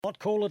Hot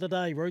caller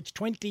today, Roots,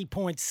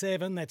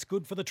 20.7. That's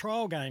good for the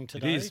trial game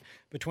today. It is.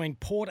 Between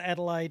Port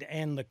Adelaide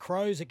and the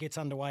Crows. It gets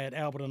underway at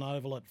Alberton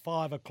Oval at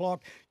 5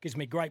 o'clock. Gives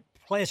me great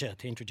pleasure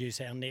to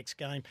introduce our next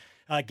game.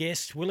 Our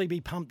guest, will he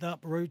be pumped up,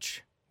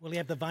 Rooch? Will he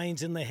have the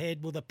veins in the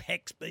head? Will the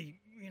pecs be,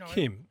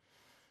 Kim,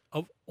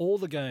 of all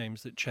the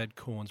games that Chad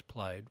Cornes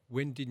played,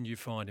 when didn't you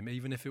find him,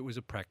 even if it was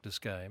a practice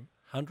game,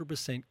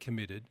 100%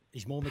 committed,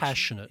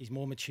 passionate? He's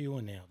more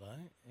mature now, though.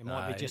 It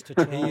might be just a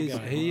trial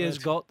game. He has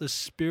got the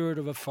spirit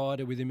of a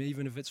fighter with him,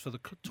 even if it's for the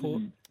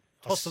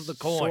toss of the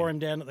coin. Saw him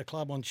down at the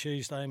club on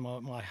Tuesday.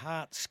 My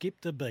heart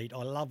skipped a beat.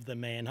 I love the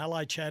man.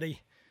 Hello,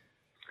 Chatty.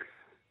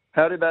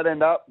 How did that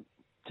end up,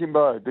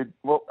 Kimbo?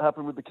 What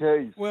happened with the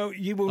keys? Well,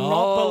 you will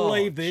not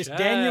believe this. Chad.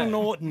 Daniel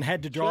Norton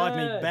had to drive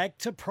me back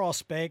to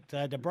Prospect.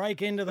 I had to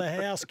break into the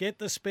house, get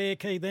the spare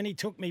key. Then he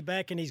took me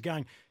back and he's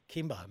going,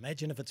 Kimbo,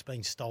 imagine if it's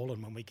been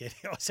stolen when we get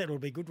here. I said it'll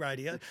be good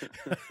radio.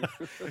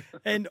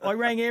 And I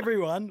rang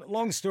everyone.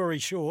 Long story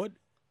short,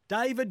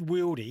 David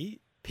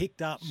Wildy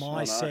picked up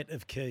my set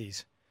of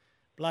keys.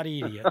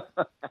 Bloody idiot.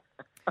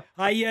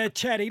 Hey,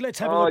 Chatty, let's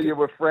have a look. Oh, you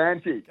were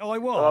frantic. I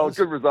was.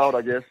 Oh, good result,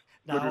 I guess.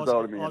 No, Good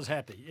result in the I end. was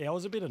happy. Yeah, I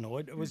was a bit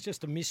annoyed. It was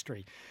just a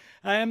mystery.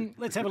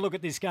 Let's have a look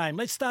at this game.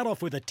 Let's start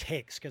off with a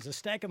text because a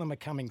stack of them are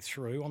coming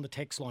through on the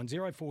text line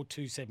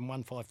 0427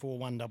 154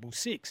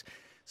 166.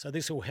 So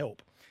this will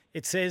help.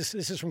 It says,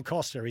 this is from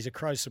Costa, he's a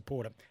Crow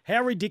supporter.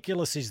 How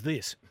ridiculous is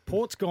this?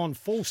 Port's gone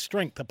full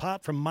strength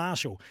apart from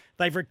Marshall.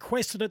 They've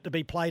requested it to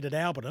be played at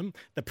Alberton.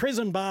 The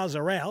prison bars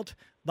are out.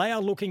 They are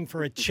looking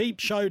for a cheap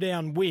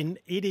showdown win.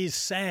 It is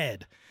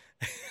sad.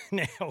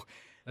 Now...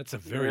 That's a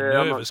very I'm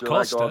not nervous sure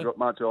Costa. that guy's got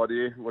much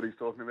idea what he's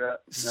talking about.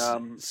 So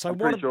I'm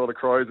pretty sure the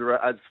Crows are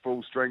as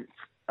full strength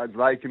as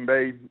they can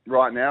be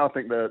right now. I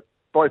think that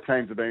both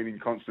teams have been in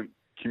constant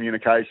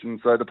communication.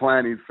 So the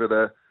plan is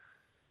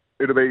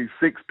it'll be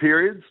 6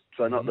 periods,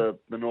 so not the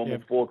normal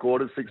 4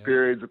 quarters, 6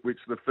 periods, of which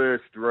the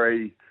first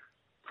 3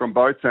 from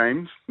both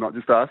teams, not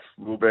just us,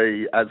 will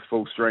be as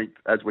full strength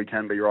as we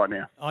can be right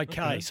now.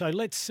 Okay. So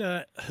let's,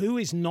 who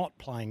is not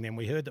playing then?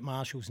 We heard that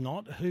Marshall's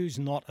not. Who's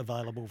not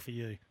available for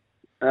you?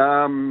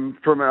 From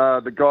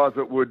the guys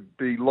that would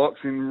be locks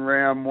in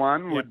round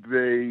 1 would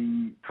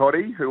be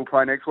Toddy, who will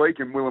play next week,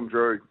 and Willem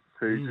Drew,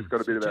 who's just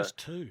got a bit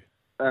of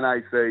an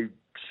AC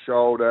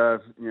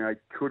shoulder.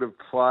 Could have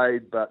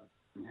played, but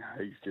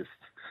he's just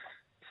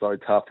so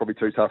tough, probably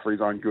too tough for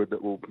his own good,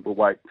 that we'll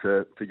wait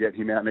to get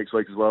him out next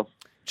week as well.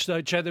 So,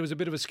 Chad, there was a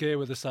bit of a scare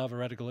with Asava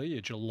Radically,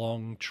 a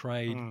Geelong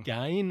trade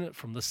gain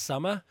from the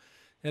summer.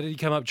 How did he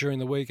come up during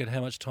the week, and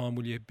how much time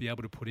will you be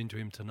able to put into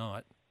him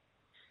tonight?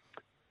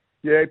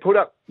 Yeah, he put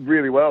up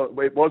really well.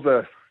 It was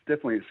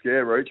definitely a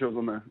scare, Roach. I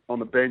was on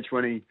the bench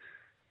when he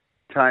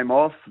came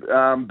off,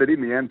 but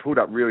in the end, pulled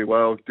up really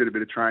well. Did a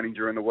bit of training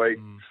during the week,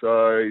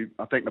 so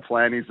I think the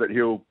plan is that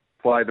he'll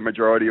play the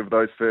majority of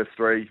those first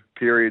 3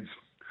 periods,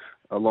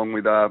 along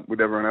with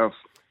everyone else.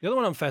 The other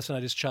one I'm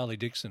fascinated is Charlie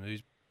Dixon,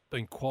 who's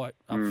been quite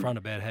upfront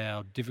about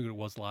how difficult it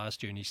was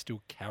last year, and he's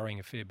still carrying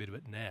a fair bit of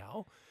it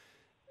now.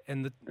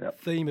 And the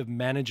theme of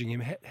managing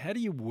him, how do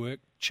you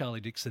work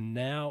Charlie Dixon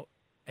now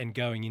and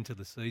going into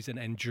the season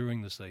and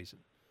during the season?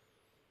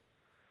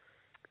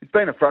 It's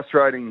been a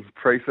frustrating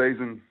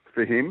pre-season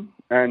for him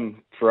and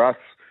for us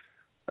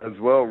as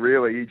well,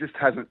 really. He just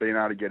hasn't been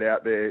able to get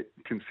out there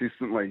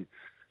consistently.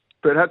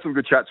 But had some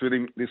good chats with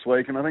him this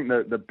week, and I think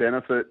the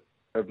benefit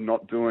of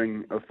not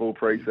doing a full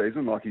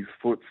pre-season, like his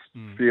foot's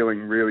feeling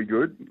really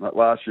good. Like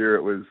last year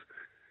it was,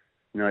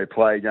 he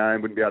play a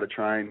game, wouldn't be able to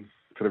train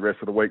for the rest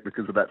of the week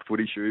because of that foot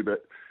issue.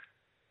 But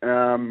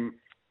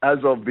as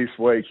of this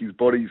week, his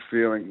body's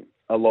feeling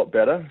a lot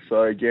better.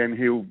 So again,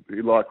 he'll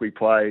likely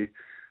play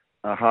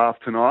a half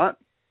tonight.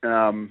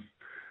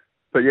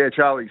 But yeah,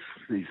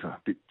 he's a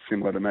bit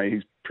similar to me.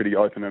 He's pretty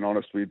open and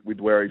honest with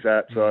where he's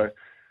at. So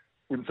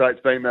wouldn't say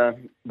it's been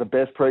the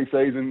best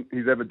pre-season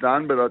he's ever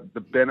done, but the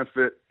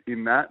benefit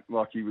in that,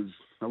 like he was,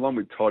 along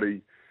with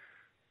Toddy,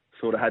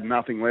 sort of had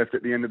nothing left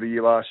at the end of the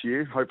year last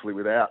year, hopefully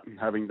without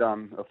having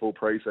done a full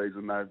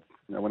pre-season.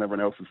 When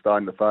everyone else is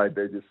starting to fade,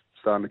 they're just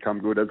starting to come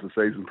good as the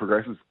season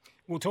progresses.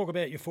 We'll talk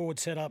about your forward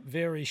setup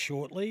very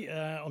shortly.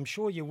 I'm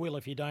sure you will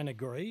if you don't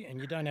agree, and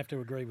you don't have to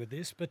agree with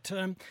this. But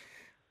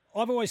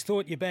I've always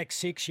thought your back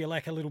 6, you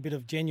lack a little bit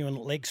of genuine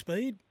leg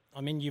speed. I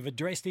mean, you've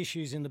addressed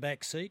issues in the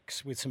back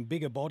 6 with some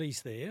bigger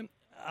bodies there.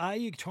 Are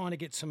you trying to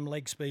get some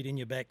leg speed in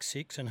your back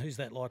 6, and who's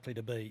that likely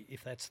to be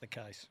if that's the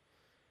case?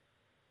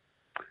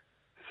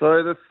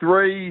 So the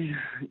three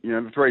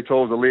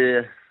tools,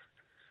 Alir,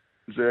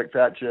 Zerk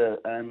Thatcher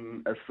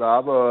and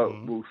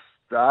Asaba will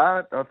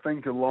start, I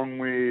think, along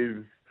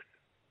with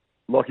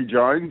Lockie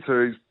Jones,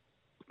 who's,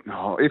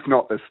 if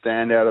not the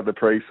standout of the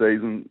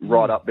pre-season,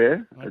 right up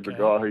there as a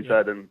guy who's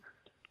had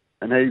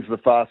and he's the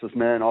fastest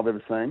man I've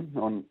ever seen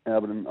on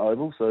Alberton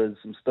Oval, so there's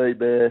some speed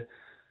there.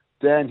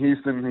 Dan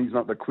Houston, he's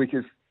not the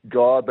quickest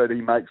guy, but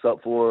he makes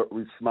up for it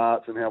with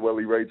smarts and how well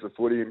he reads the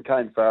footy. And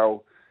Kane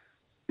Farrell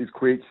is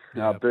quick.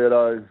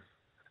 Berto,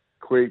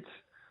 quick.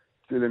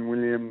 Dylan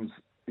Williams,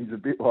 he's a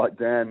bit like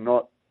Dan,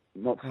 not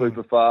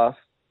super fast,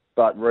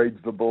 but reads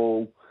the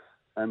ball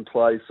and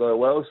play so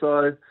well.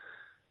 So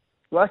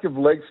lack of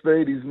leg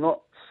speed is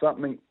not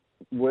something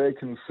we're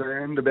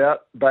concerned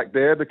about back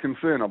there. The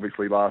concern,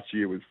 obviously, last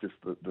year was just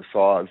the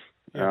size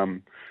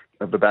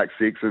of the back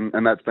six,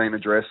 and that's been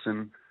addressed.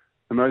 And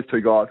those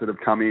two guys that have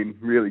come in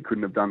really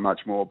couldn't have done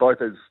much more,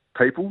 both as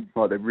people,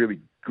 like they're really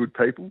good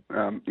people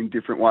in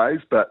different ways,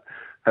 but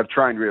have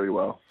trained really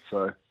well.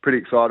 So pretty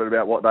excited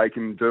about what they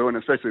can do, and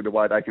especially the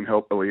way they can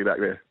help Billy back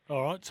there.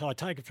 All right, so I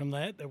take it from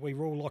that we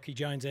rule Lockie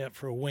Jones out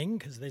for a wing,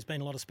 because there's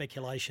been a lot of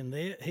speculation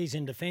there. He's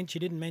in defence. You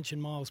didn't mention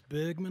Miles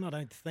Bergman, I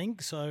don't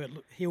think, so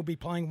he'll be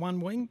playing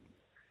one wing?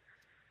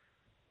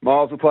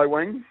 Miles will play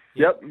wing,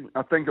 yep.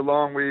 I think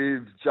along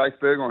with Jace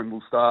Bergman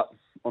will start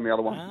on the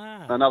other one.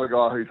 Another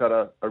guy who's had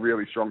a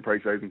really strong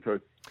pre-season too.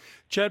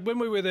 Chad, when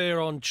we were there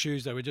on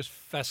Tuesday, we were just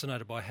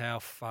fascinated by how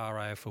far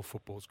AFL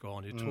football's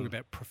gone. You're talking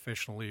about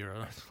professional era.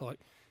 And it's like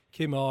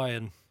Kim I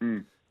and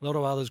a lot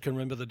of others can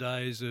remember the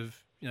days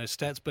of,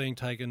 stats being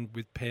taken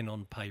with pen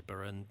on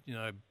paper and,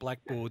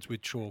 blackboards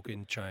with chalk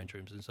in change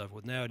rooms and so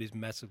forth. Now it is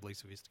massively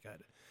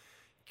sophisticated.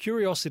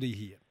 Curiosity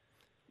here.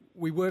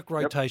 We work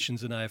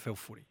rotations in AFL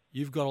footy.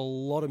 You've got a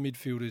lot of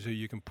midfielders who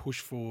you can push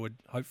forward,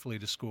 hopefully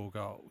to score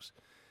goals.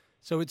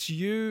 So it's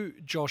you,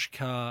 Josh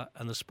Carr,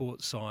 and the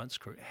sports science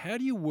crew. How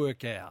do you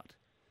work out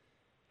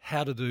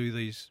how to do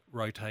these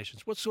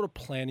rotations? What sort of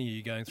planning are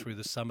you going through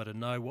the summer to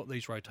know what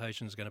these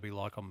rotations are going to be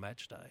like on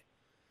match day?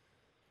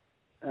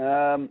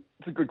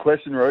 It's a good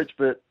question, Roach,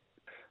 but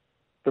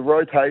the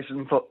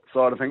rotation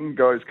side of things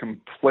goes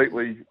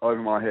completely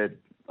over my head.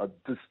 I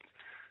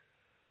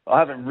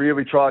haven't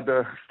really tried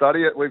to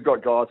study it. We've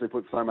got guys who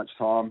put so much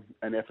time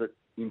and effort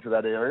into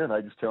that area.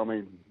 They just tell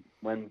me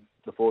when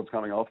the forward's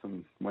coming off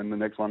and when the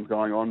next one's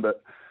going on.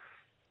 But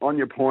on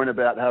your point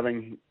about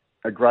having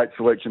a great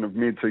selection of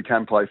mids who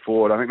can play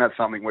forward, I think that's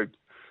something we've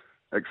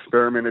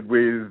experimented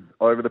with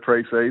over the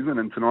pre-season,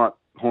 and tonight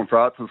Horn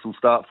Francis will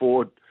start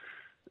forward.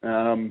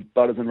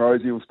 Butters and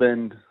Rosie will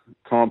spend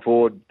time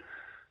forward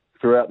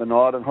throughout the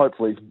night and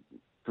hopefully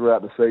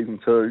throughout the season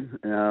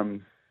too.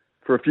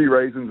 For a few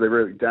reasons, they're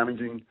really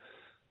damaging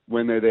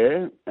when they're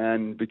there,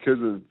 and because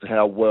of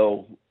how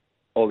well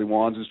Ollie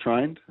Wines is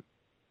trained,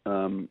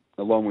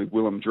 along with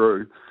Willem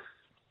Drew,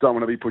 don't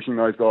want to be pushing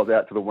those guys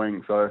out to the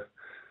wing. So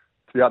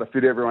to be able to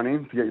fit everyone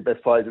in, to get your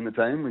best players in the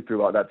team, we feel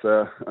like that's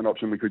an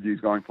option we could use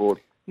going forward.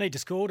 Need to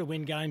score to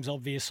win games,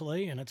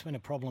 obviously, and it's been a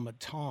problem at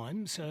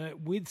times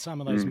with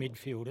some of those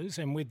midfielders,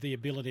 and with the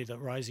ability that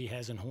Rosie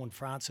has in Horn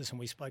Francis, and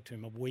we spoke to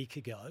him a week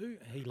ago.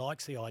 He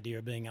likes the idea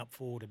of being up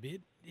forward a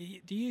bit.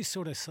 Do you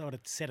sort of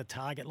set a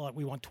target, like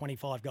we want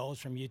 25 goals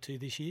from you two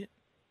this year?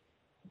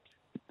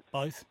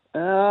 Both?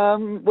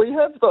 We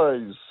have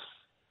those.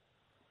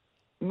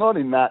 Not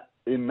in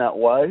that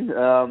way.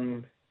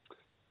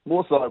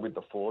 More so with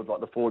the forwards. Like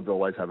the forwards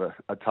always have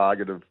a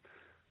target of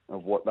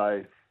what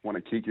they want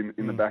to kick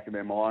in the back of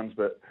their minds.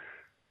 But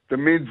the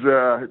mids,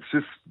 it's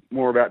just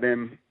more about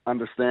them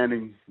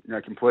understanding,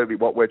 completely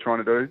what we're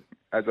trying to do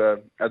as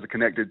a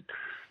connected,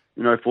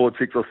 forward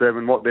 6 or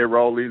 7, what their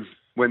role is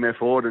when they're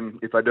forward, and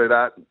if they do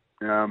that,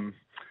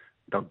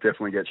 they'll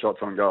definitely get shots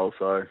on goal.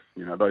 So,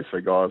 those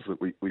three guys that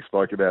we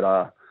spoke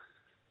about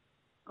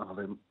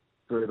they're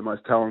three of the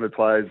most talented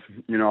players,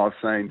 I've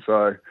seen.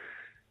 So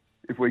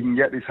if we can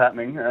get this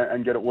happening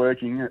and get it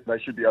working, they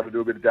should be able to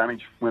do a bit of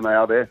damage when they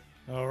are there.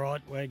 All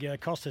right,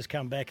 Costa's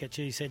come back at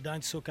you. He said,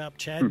 "Don't sook up,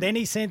 Chad." Then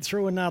he sent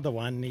through another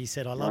one. He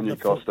said, "I love the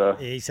Costa."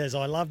 He says,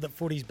 "I love that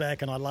footy's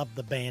back and I love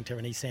the banter,"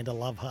 and he sent a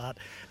love heart.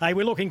 Hey,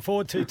 we're looking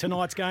forward to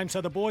tonight's game.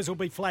 So the boys will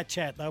be flat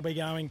chat. They'll be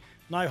going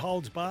no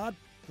holds barred,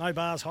 no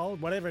bars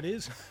hold, whatever it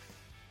is.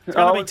 It's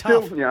going to be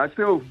tough.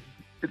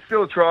 It's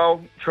still a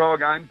trial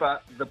game,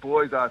 but the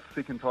boys are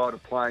sick and tired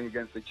of playing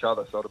against each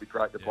other, so it'll be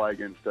great to play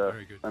against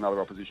another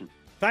opposition.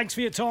 Thanks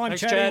for your time,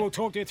 Chad. We'll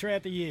talk to you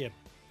throughout the year.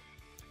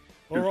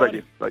 All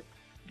right.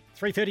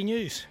 3:30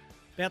 news.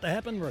 About to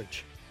happen,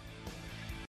 Rooch.